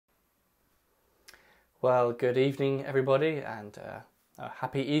Well, good evening, everybody, and a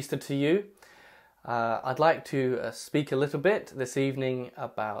happy Easter to you. I'd like to speak a little bit this evening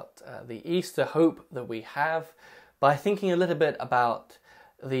about the Easter hope that we have by thinking a little bit about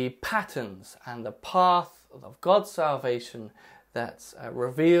the patterns and the path of God's salvation that's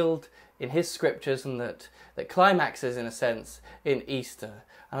revealed in His scriptures and that climaxes, in a sense, in Easter.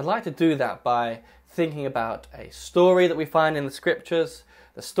 And I'd like to do that by thinking about a story that we find in the scriptures.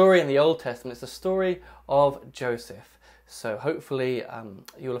 The story in the Old Testament is the story of Joseph. So hopefully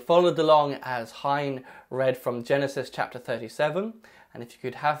you'll have followed along as Hein read from Genesis chapter 37. And if you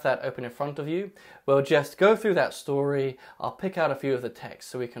could have that open in front of you, we'll just go through that story. I'll pick out a few of the texts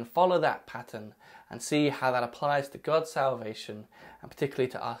so we can follow that pattern and see how that applies to God's salvation and particularly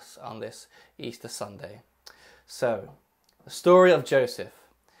to us on this Easter Sunday. So, the story of Joseph.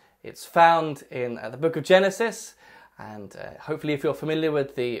 It's found in the book of Genesis. And hopefully, if you're familiar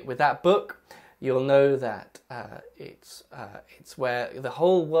with that book, you'll know that it's where the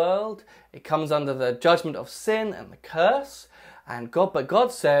whole world, it comes under the judgment of sin and the curse. But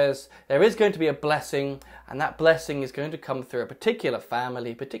God says there is going to be a blessing, and that blessing is going to come through a particular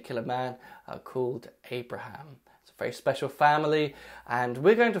family, particular man called Abraham. It's a very special family, and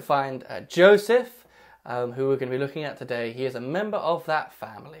we're going to find Joseph, who we're going to be looking at today. He is a member of that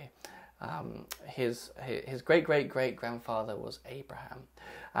family. His great-great-great-grandfather was Abraham.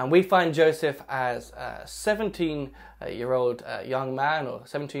 And we find Joseph as a 17-year-old young man or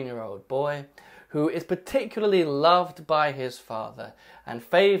 17-year-old boy who is particularly loved by his father and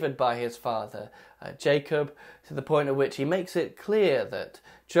favoured by his father, Jacob, to the point at which he makes it clear that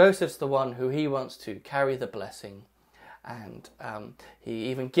Joseph's the one who he wants to carry the blessing. And he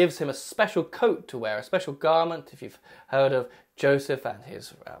even gives him a special coat to wear, a special garment, if you've heard of Joseph and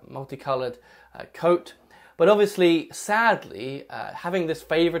his multicoloured coat. But obviously, sadly, having this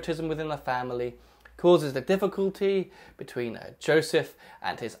favouritism within the family causes the difficulty between Joseph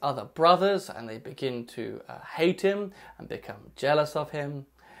and his other brothers, and they begin to hate him and become jealous of him.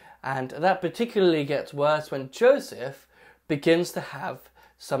 And that particularly gets worse when Joseph begins to have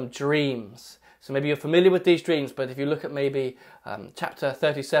some dreams. So maybe you're familiar with these dreams, but if you look at maybe chapter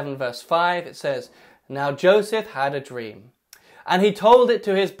 37, verse 5, it says, "Now Joseph had a dream, and he told it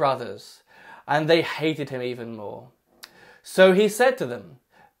to his brothers, and they hated him even more. So he said to them,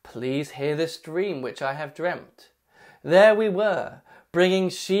 'Please hear this dream which I have dreamt. There we were, bringing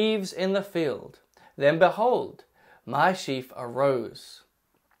sheaves in the field. Then behold, my sheaf arose,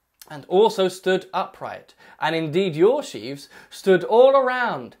 and also stood upright, and indeed your sheaves stood all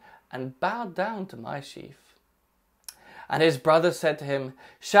around, and bowed down to my sheaf.' And his brothers said to him,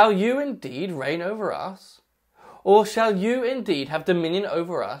 'Shall you indeed reign over us? Or shall you indeed have dominion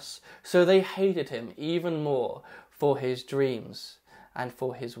over us?' So they hated him even more for his dreams and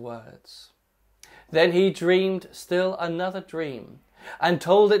for his words. Then he dreamed still another dream, and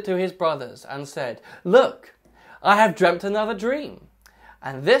told it to his brothers, and said, 'Look, I have dreamt another dream.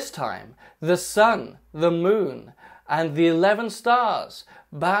 And this time the sun, the moon, and the 11 stars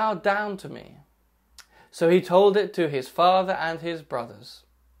bowed down to me.' So he told it to his father and his brothers.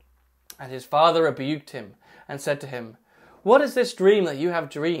 And his father rebuked him and said to him, 'What is this dream that you have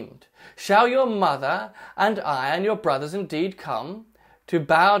dreamed? Shall your mother and I and your brothers indeed come to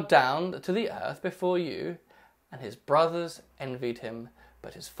bow down to the earth before you?' And his brothers envied him,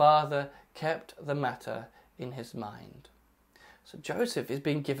 but his father kept the matter in his mind." So Joseph is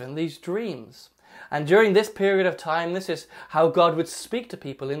being given these dreams. And during this period of time, this is how God would speak to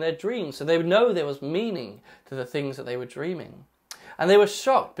people in their dreams. So they would know there was meaning to the things that they were dreaming. And they were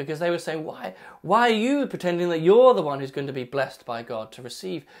shocked because they were saying, why are you pretending that you're the one who's going to be blessed by God, to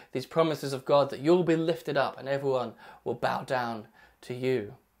receive these promises of God, that you'll be lifted up and everyone will bow down to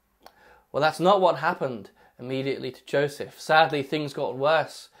you? Well, that's not what happened immediately to Joseph. Sadly, things got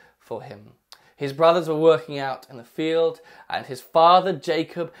worse for him. His brothers were working out in the field, and his father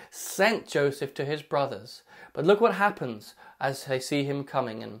Jacob sent Joseph to his brothers. But look what happens as they see him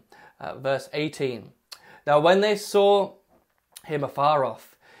coming in verse 18. "Now when they saw him afar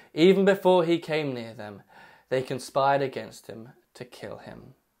off, even before he came near them, they conspired against him to kill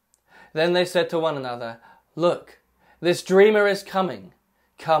him. Then they said to one another, 'Look, this dreamer is coming.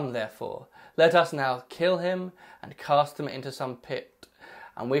 Come, therefore, let us now kill him and cast him into some pit,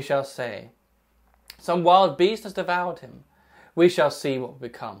 and we shall say, some wild beast has devoured him. We shall see what will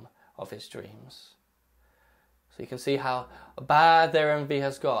become of his dreams.'" So you can see how bad their envy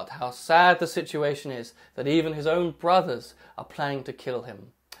has got, how sad the situation is, that even his own brothers are planning to kill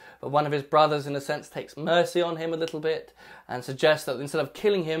him. But one of his brothers, in a sense, takes mercy on him a little bit and suggests that instead of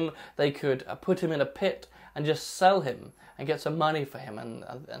killing him, they could put him in a pit and just sell him and get some money for him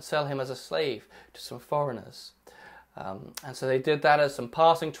and sell him as a slave to some foreigners. And so they did that as some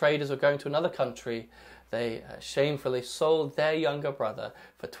passing traders were going to another country. They shamefully sold their younger brother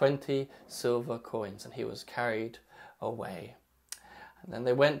for 20 silver coins, and he was carried away. And then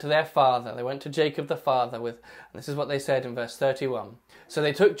they went to their father, they went to Jacob the father and this is what they said in verse 31. So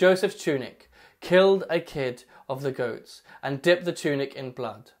they took Joseph's tunic, killed a kid of the goats, and dipped the tunic in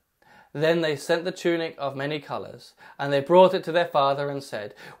blood. Then they sent the tunic of many colours, and they brought it to their father and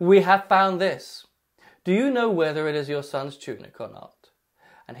said, "We have found this. Do you know whether it is your son's tunic or not?"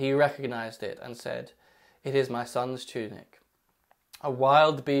 And he recognized it and said, "It is my son's tunic. A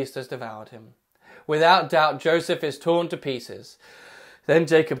wild beast has devoured him. Without doubt Joseph is torn to pieces." Then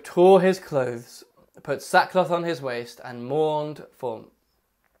Jacob tore his clothes, put sackcloth on his waist, and mourned for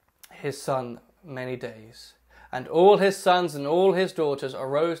his son many days. And all his sons and all his daughters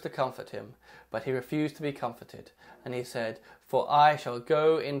arose to comfort him, but he refused to be comforted. And he said, "For I shall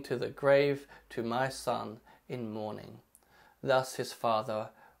go into the grave to my son in mourning." Thus his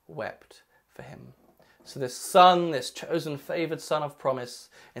father wept for him. So this son, this chosen, favoured son of promise,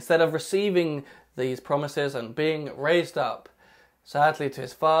 instead of receiving these promises and being raised up, sadly to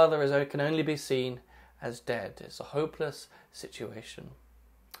his father, can only be seen as dead. It's a hopeless situation.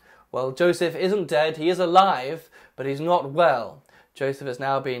 Well, Joseph isn't dead, he is alive, but he's not well. Joseph has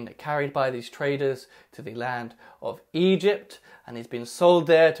now been carried by these traders to the land of Egypt, and he's been sold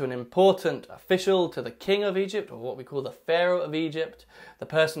there to an important official, to the king of Egypt, or what we call the Pharaoh of Egypt, the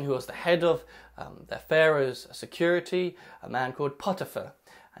person who was the head of the Pharaoh's security, a man called Potiphar.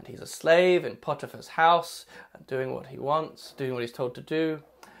 And he's a slave in Potiphar's house, doing what he wants, doing what he's told to do.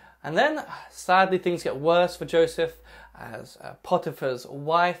 And then, sadly, things get worse for Joseph as Potiphar's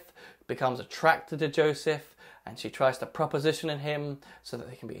wife becomes attracted to Joseph, and she tries to proposition him so that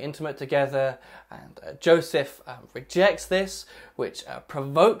they can be intimate together. And Joseph rejects this, which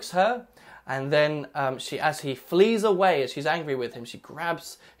provokes her. And then as he flees away, as she's angry with him, she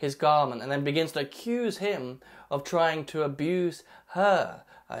grabs his garment and then begins to accuse him of trying to abuse her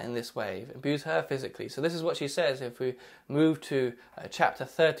in this way, abuse her physically. So this is what she says if we move to chapter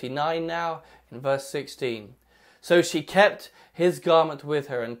 39 now, in verse 16. "So she kept his garment with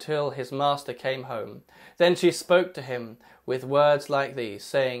her until his master came home. Then she spoke to him with words like these,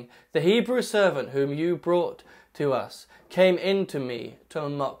 saying, 'The Hebrew servant whom you brought to us came in to me to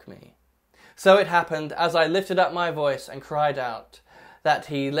mock me. So it happened, as I lifted up my voice and cried out, that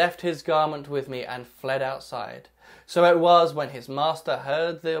he left his garment with me and fled outside. So it was when his master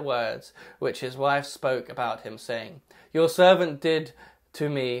heard the words which his wife spoke about him, saying, Your servant did to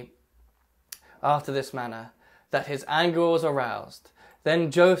me after this manner, that his anger was aroused.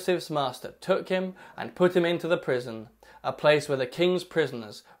 Then Joseph's master took him and put him into the prison, a place where the king's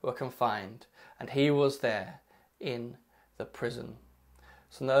prisoners were confined, and he was there in the prison.'"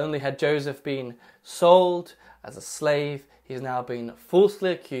 So not only had Joseph been sold as a slave, he's now been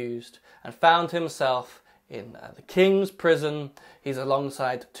falsely accused and found himself in the king's prison. He's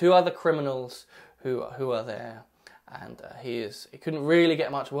alongside two other criminals who are there. And it couldn't really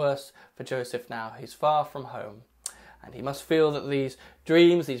get much worse for Joseph now. He's far from home. And he must feel that these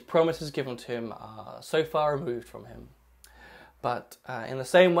dreams, these promises given to him are so far removed from him. But in the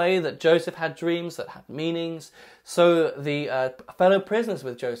same way that Joseph had dreams that had meanings, so the fellow prisoners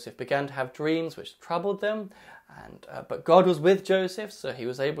with Joseph began to have dreams which troubled them. But God was with Joseph, so he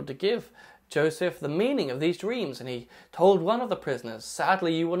was able to give Joseph the meaning of these dreams. And he told one of the prisoners,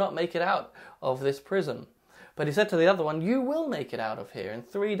 "Sadly, you will not make it out of this prison." But he said to the other one, "You will make it out of here. In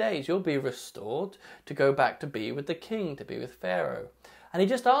 3 days you'll be restored to go back to be with the king, to be with Pharaoh." And he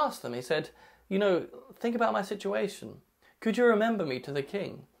just asked them, he said, think about my situation. Could you remember me to the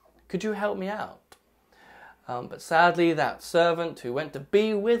king? Could you help me out? But sadly, that servant who went to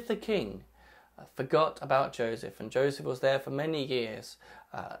be with the king forgot about Joseph. And Joseph was there for many years,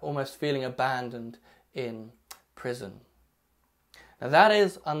 almost feeling abandoned in prison. Now that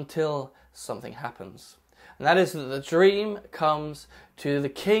is until something happens. And that is that the dream comes to the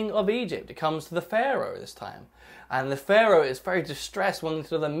king of Egypt. It comes to the Pharaoh this time. And the Pharaoh is very distressed, wanting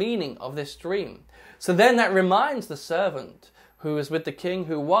to know the meaning of this dream. So then that reminds the servant who was with the king,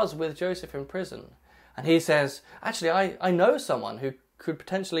 who was with Joseph in prison. And he says, "Actually, I know someone who could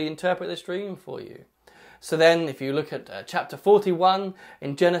potentially interpret this dream for you." So then if you look at chapter 41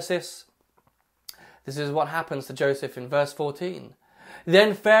 in Genesis, this is what happens to Joseph in verse 14.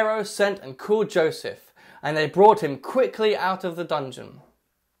 "Then Pharaoh sent and called Joseph, and they brought him quickly out of the dungeon.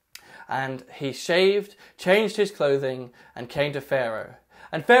 And he shaved, changed his clothing, and came to Pharaoh.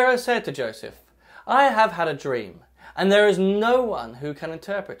 And Pharaoh said to Joseph, 'I have had a dream, and there is no one who can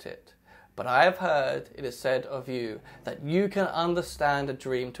interpret it. But I have heard it is said of you that you can understand a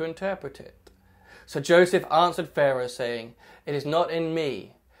dream to interpret it. So Joseph answered Pharaoh, saying, It is not in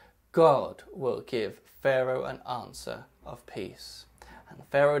me. God will give Pharaoh an answer of peace. And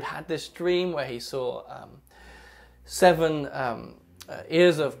Pharaoh had this dream where he saw 7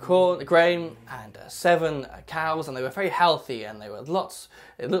 ears of grain and 7 cows, and they were very healthy, and they were lots.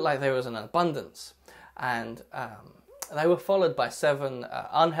 It looked like there was an abundance, and they were followed by 7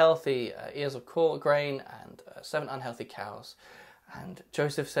 unhealthy ears of grain and 7 unhealthy cows. And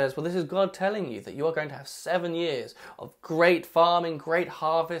Joseph says, well, this is God telling you that you are going to have 7 years of great farming, great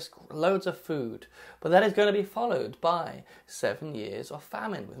harvest, loads of food. But that is going to be followed by 7 years of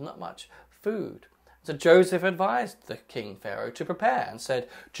famine with not much food. So Joseph advised the king Pharaoh to prepare and said,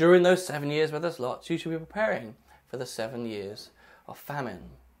 during those 7 years where there's lots, you should be preparing for the 7 years of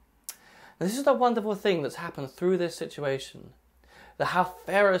famine. Now, this is the wonderful thing that's happened through this situation. That how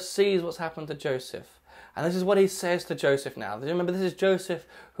Pharaoh sees what's happened to Joseph. And this is what he says to Joseph now. Remember, this is Joseph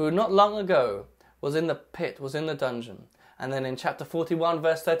who not long ago was in the pit, was in the dungeon. And then in chapter 41,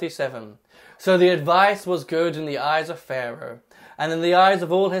 verse 37, so the advice was good in the eyes of Pharaoh and in the eyes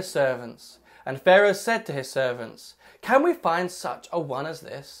of all his servants. And Pharaoh said to his servants, can we find such a one as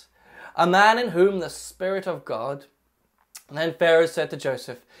this, a man in whom the Spirit of God? And then Pharaoh said to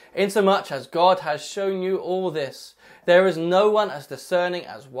Joseph, insomuch as God has shown you all this, there is no one as discerning,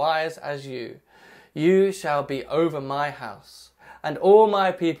 as wise as you. You shall be over my house, and all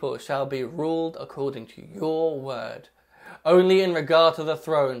my people shall be ruled according to your word. Only in regard to the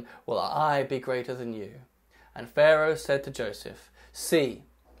throne will I be greater than you. And Pharaoh said to Joseph, see,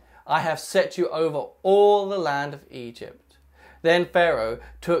 I have set you over all the land of Egypt. Then Pharaoh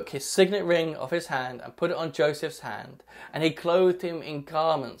took his signet ring off his hand and put it on Joseph's hand, and he clothed him in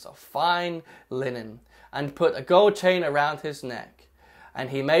garments of fine linen, and put a gold chain around his neck. And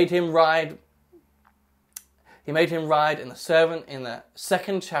he made him ride in the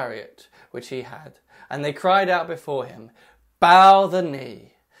second chariot which he had. And they cried out before him, bow the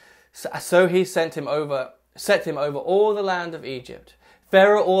knee. So he set him over all the land of Egypt.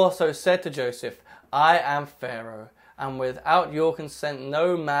 Pharaoh also said to Joseph, I am Pharaoh, and without your consent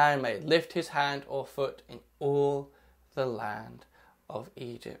no man may lift his hand or foot in all the land of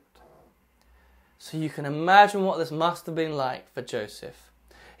Egypt. So you can imagine what this must have been like for Joseph.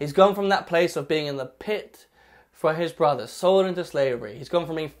 He's gone from that place of being in the pit for his brothers, sold into slavery. He's gone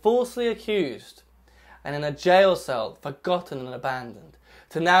from being falsely accused and in a jail cell, forgotten and abandoned,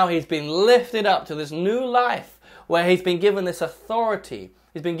 to now he's been lifted up to this new life where he's been given this authority.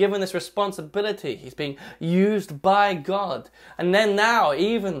 He's been given this responsibility. He's being used by God. And then now,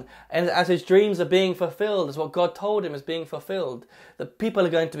 even as his dreams are being fulfilled, as what God told him is being fulfilled, the people are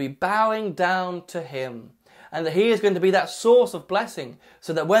going to be bowing down to him. And that he is going to be that source of blessing,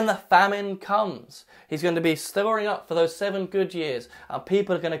 so that when the famine comes, he's going to be storing up for those 7 good years, and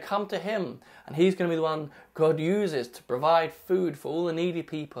people are going to come to him, and he's going to be the one God uses to provide food for all the needy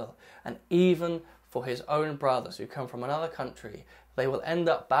people, and even for his own brothers who come from another country. They will end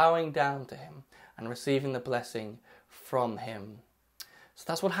up bowing down to him and receiving the blessing from him. So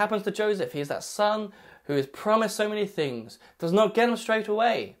that's what happens to Joseph. He's that son who is promised so many things, does not get him straight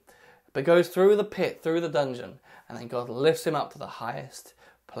away, but goes through the pit, through the dungeon, and then God lifts him up to the highest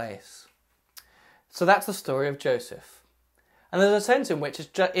place. So that's the story of Joseph. And there's a sense in which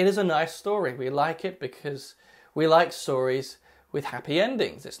it is a nice story. We like it because we like stories with happy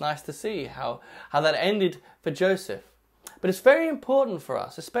endings. It's nice to see how that ended for Joseph. But it's very important for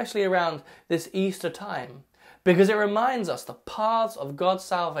us, especially around this Easter time, because it reminds us the paths of God's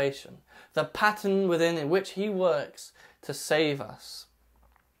salvation, the pattern within in which he works to save us.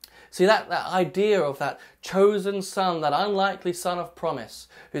 See, that idea of that chosen son, that unlikely son of promise,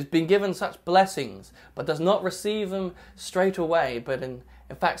 who's been given such blessings, but does not receive them straight away, but in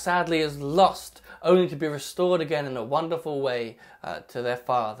fact, sadly, is lost, only to be restored again in a wonderful way to their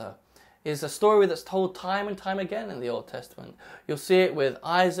father, is a story that's told time and time again in the Old Testament. You'll see it with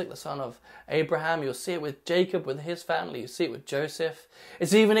Isaac, the son of Abraham. You'll see it with Jacob, with his family. You see it with Joseph.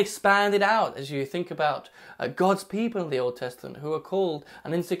 It's even expanded out as you think about God's people in the Old Testament, who are called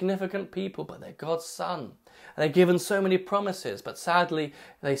an insignificant people, but they're God's son. And they're given so many promises, but sadly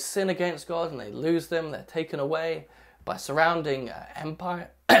they sin against God and they lose them. They're taken away by surrounding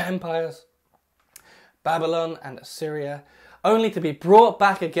empires, Babylon and Assyria, only to be brought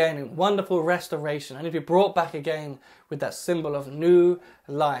back again in wonderful restoration, only to be brought back again with that symbol of new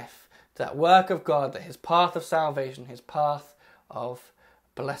life, to that work of God, that his path of salvation, his path of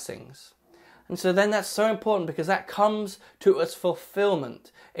blessings. And so then that's so important, because that comes to its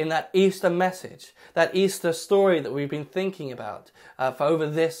fulfillment in that Easter message, that Easter story that we've been thinking about for over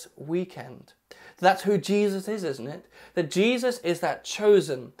this weekend. That's who Jesus is, isn't it? That Jesus is that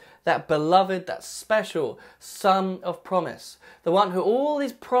chosen, that beloved, that special Son of promise. The one who all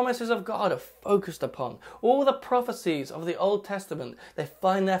these promises of God are focused upon. All the prophecies of the Old Testament, they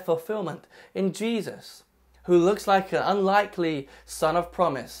find their fulfillment in Jesus, who looks like an unlikely son of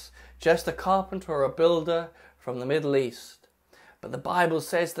promise, just a carpenter or a builder from the Middle East. But the Bible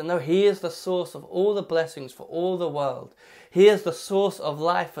says that no, he is the source of all the blessings for all the world. He is the source of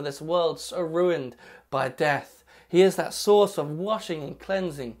life for this world so ruined by death. He is that source of washing and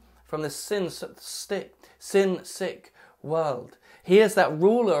cleansing from this sin-sick world. He is that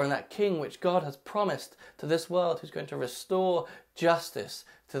ruler and that king which God has promised to this world, who's going to restore justice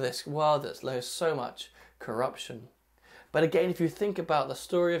to this world that knows so much corruption. But again, if you think about the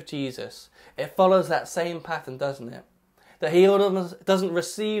story of Jesus, it follows that same pattern, doesn't it? That he doesn't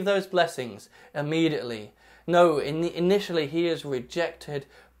receive those blessings immediately. No, initially he is rejected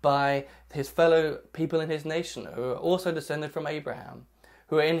by his fellow people in his nation, who are also descended from Abraham,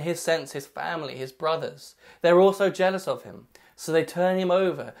 who are in his sense his family, his brothers. They're also jealous of him, so they turn him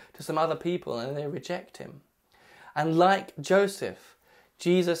over to some other people and they reject him. And like Joseph,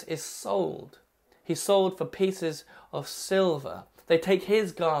 Jesus is sold. He's sold for pieces of silver. They take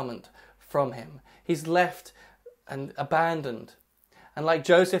his garment from him. He's left and abandoned. And like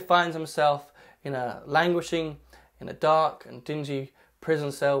Joseph finds himself languishing in a dark and dingy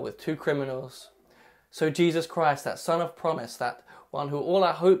prison cell with two criminals, so Jesus Christ, that Son of promise, that one who all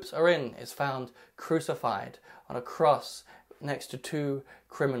our hopes are in, is found crucified on a cross next to two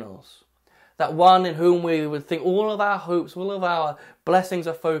criminals. That one in whom we would think all of our hopes, all of our blessings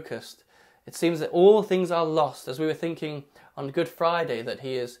are focused. It seems that all things are lost, as we were thinking on Good Friday that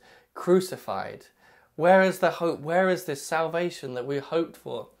he is crucified. Where is the hope? Where is this salvation that we hoped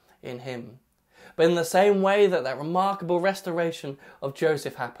for in him? But in the same way that remarkable restoration of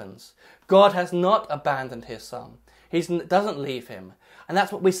Joseph happens, God has not abandoned his son. He doesn't leave him. And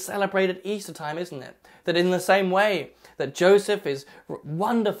that's what we celebrate at Easter time, isn't it? That in the same way that Joseph is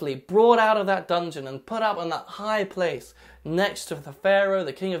wonderfully brought out of that dungeon and put up on that high place next to the Pharaoh,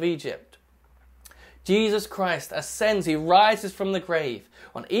 the king of Egypt, Jesus Christ ascends, he rises from the grave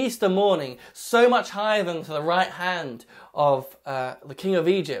on Easter morning, so much higher than to the right hand of the king of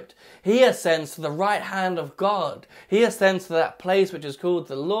Egypt. He ascends to the right hand of God. He ascends to that place which is called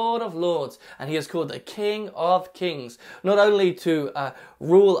the Lord of Lords, and he is called the King of Kings. Not only to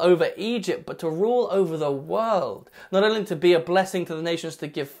rule over Egypt, but to rule over the world. Not only to be a blessing to the nations, to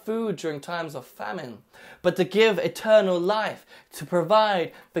give food during times of famine, but to give eternal life, to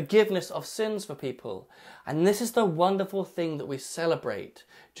provide forgiveness of sins for people. And this is the wonderful thing that we celebrate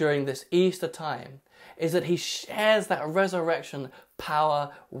during this Easter time, is that he shares that resurrection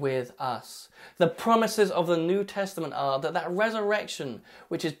power with us. The promises of the New Testament are that resurrection,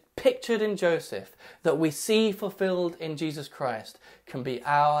 which is pictured in Joseph, that we see fulfilled in Jesus Christ, can be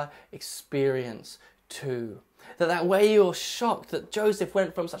our experience too. That way you're shocked that Joseph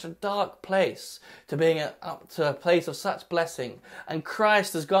went from such a dark place to being up to a place of such blessing, and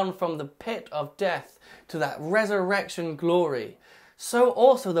Christ has gone from the pit of death to that resurrection glory. So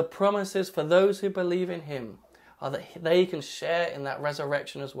also the promises for those who believe in him are that they can share in that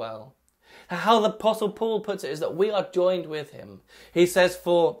resurrection as well. How the Apostle Paul puts it is that we are joined with him. He says,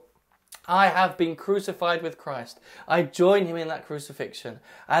 "For I have been crucified with Christ. I join him in that crucifixion.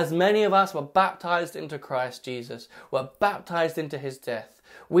 As many of us were baptized into Christ Jesus, were baptized into his death.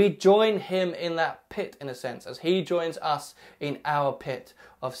 We join him in that pit, in a sense, as he joins us in our pit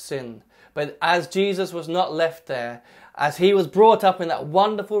of sin. But as Jesus was not left there, as he was brought up in that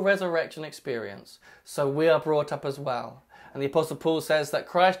wonderful resurrection experience, so we are brought up as well." And the Apostle Paul says that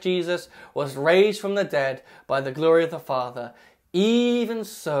Christ Jesus was raised from the dead by the glory of the Father. Even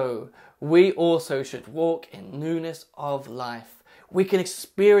so, we also should walk in newness of life. We can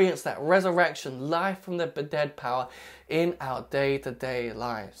experience that resurrection, life from the dead power in our day-to-day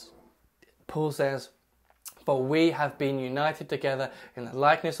lives. Paul says, "For we have been united together in the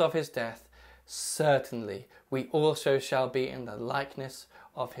likeness of his death. Certainly, we also shall be in the likeness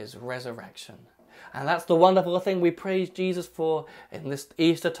of his resurrection." And that's the wonderful thing we praise Jesus for in this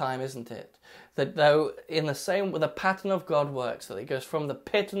Easter time, isn't it? That though in the same way the pattern of God works, that it goes from the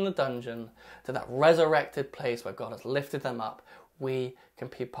pit and the dungeon to that resurrected place where God has lifted them up, we can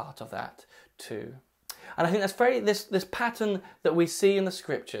be part of that too. And I think that's this pattern that we see in the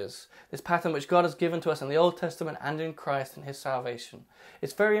scriptures, this pattern which God has given to us in the Old Testament and in Christ and his salvation.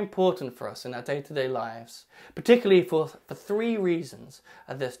 It's very important for us in our day-to-day lives, particularly for three reasons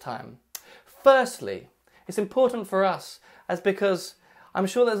at this time. Firstly, it's important for us as because I'm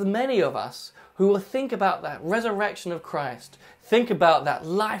sure there's many of us who will think about that resurrection of Christ, think about that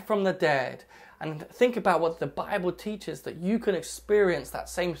life from the dead, and think about what the Bible teaches, that you can experience that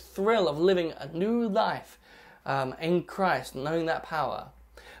same thrill of living a new life in Christ, knowing that power.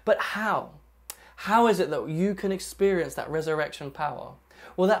 But how? How is it that you can experience that resurrection power?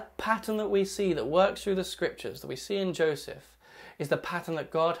 Well, that pattern that we see that works through the scriptures, that we see in Joseph, is the pattern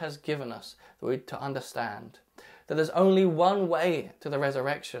that God has given us to understand. That there's only one way to the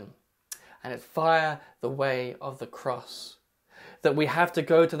resurrection, and it's via the way of the cross. That we have to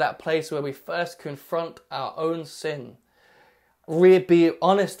go to that place where we first confront our own sin, be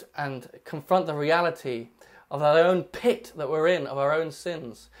honest and confront the reality of our own pit that we're in, of our own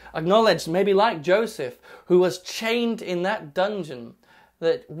sins. Acknowledge, maybe like Joseph, who was chained in that dungeon,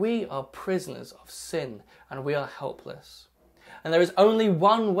 that we are prisoners of sin and we are helpless. And there is only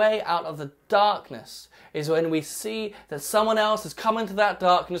one way out of the darkness, is when we see that someone else has come into that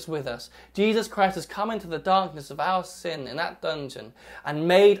darkness with us. Jesus Christ has come into the darkness of our sin in that dungeon and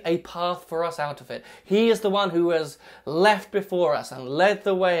made a path for us out of it. He is the one who has left before us and led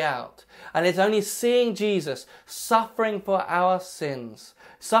the way out. And it's only seeing Jesus suffering for our sins,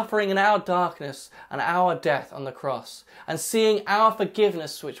 suffering in our darkness and our death on the cross, and seeing our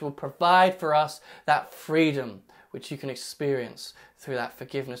forgiveness, which will provide for us that freedom which you can experience through that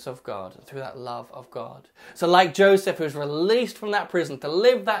forgiveness of God and through that love of God. So like Joseph, who was released from that prison to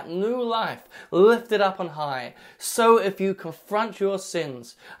live that new life, lifted up on high, so if you confront your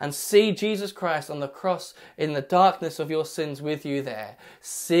sins and see Jesus Christ on the cross in the darkness of your sins with you there,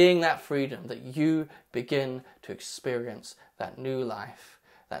 seeing that freedom, that you begin to experience that new life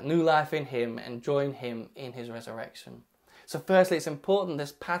in Him, and join Him in His resurrection. So firstly, it's important,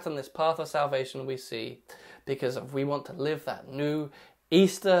 this pattern, this path of salvation we see, because we want to live that new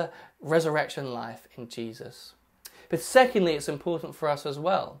Easter resurrection life in Jesus. But secondly, it's important for us as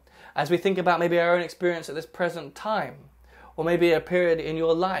well, as we think about maybe our own experience at this present time, or maybe a period in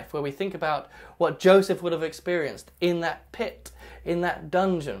your life where we think about what Joseph would have experienced in that pit, in that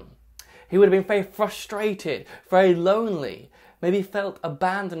dungeon. He would have been very frustrated, very lonely, maybe felt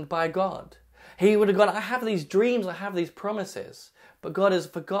abandoned by God. He would have gone, I have these dreams, I have these promises, but God has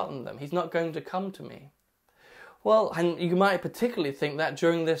forgotten them. He's not going to come to me. Well, and you might particularly think that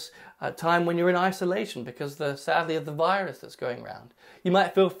during this time when you're in isolation because sadly of the virus that's going around. You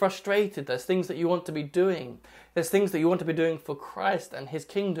might feel frustrated. There's things that you want to be doing. There's things that you want to be doing for Christ and His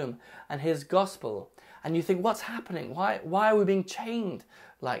kingdom and His gospel. And you think, what's happening? Why are we being chained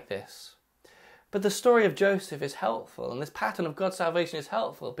like this? But the story of Joseph is helpful, and this pattern of God's salvation is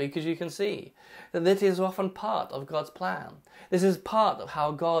helpful because you can see that this is often part of God's plan. This is part of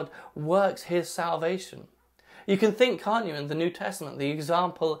how God works His salvation. You can think, can't you, in the New Testament, the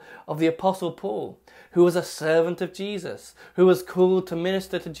example of the Apostle Paul, who was a servant of Jesus, who was called to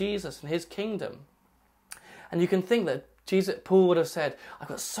minister to Jesus and His kingdom. And you can think that Paul would have said, I've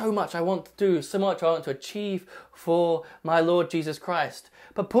got so much I want to do, so much I want to achieve for my Lord Jesus Christ.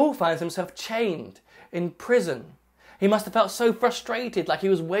 But Paul finds himself chained in prison. He must have felt so frustrated, like he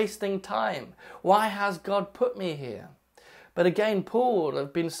was wasting time. Why has God put me here? But again, Paul would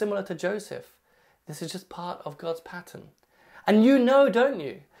have been similar to Joseph. This is just part of God's pattern. And you know, don't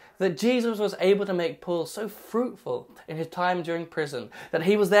you, that Jesus was able to make Paul so fruitful in his time during prison, that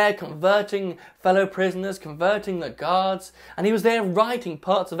he was there converting fellow prisoners, converting the guards, and he was there writing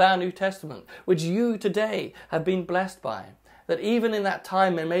parts of our New Testament, which you today have been blessed by. That even in that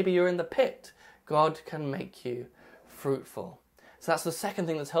time when maybe you're in the pit, God can make you fruitful. So that's the second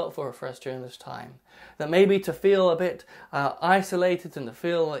thing that's helpful for us during this time. That maybe to feel a bit isolated and to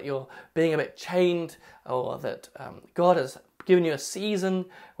feel that you're being a bit chained, or that God has given you a season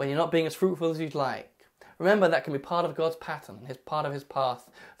when you're not being as fruitful as you'd like. Remember, that can be part of God's pattern, part of His path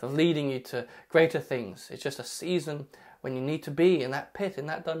of leading you to greater things. It's just a season when you need to be in that pit, in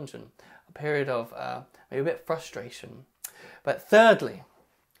that dungeon, a period of maybe a bit of frustration. But thirdly,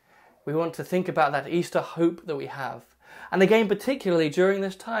 we want to think about that Easter hope that we have. And again, particularly during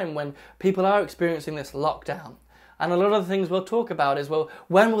this time when people are experiencing this lockdown. And a lot of the things we'll talk about is, well,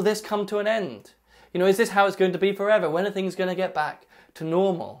 when will this come to an end? You know, is this how it's going to be forever? When are things going to get back to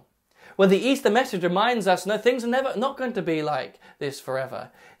normal? Well, the Easter message reminds us, no, things are not going to be like this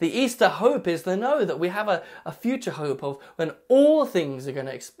forever. The Easter hope is to know that we have a future hope of when all things are going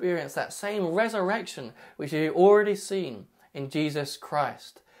to experience that same resurrection which you've already seen in Jesus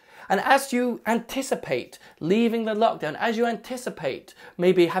Christ. And as you anticipate leaving the lockdown, as you anticipate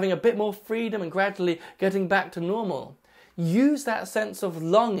maybe having a bit more freedom and gradually getting back to normal, use that sense of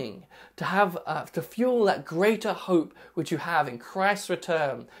longing to have to fuel that greater hope which you have in Christ's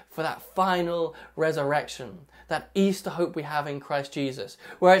return for that final resurrection, that Easter hope we have in Christ Jesus,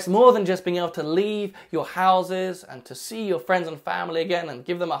 where it's more than just being able to leave your houses and to see your friends and family again and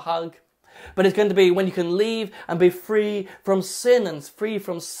give them a hug. But it's going to be when you can leave and be free from sin and free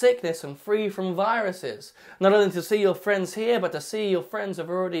from sickness and free from viruses. Not only to see your friends here, but to see your friends who have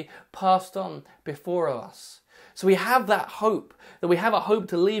already passed on before us. So we have that hope, that we have a hope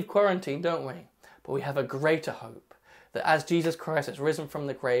to leave quarantine, don't we? But we have a greater hope, that as Jesus Christ has risen from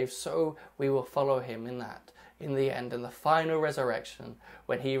the grave, so we will follow him in that, in the end, in the final resurrection,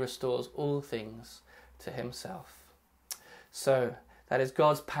 when he restores all things to himself. So that is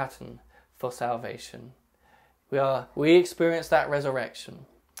God's pattern for salvation. We experience that resurrection,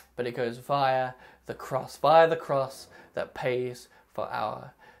 but it goes via the cross that pays for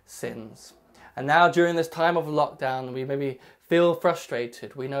our sins. And now during this time of lockdown, we maybe feel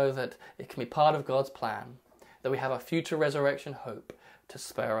frustrated. We know that it can be part of God's plan, that we have a future resurrection hope to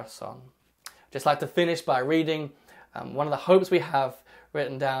spur us on. I'd just like to finish by reading one of the hopes we have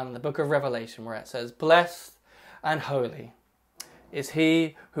written down in the book of Revelation, where it says, "Blessed and holy is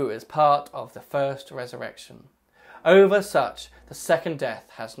he who is part of the first resurrection. Over such the second death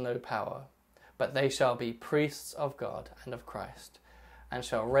has no power, but they shall be priests of God and of Christ, and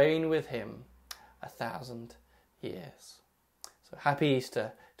shall reign with him 1,000 years." So happy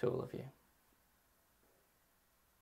Easter to all of you.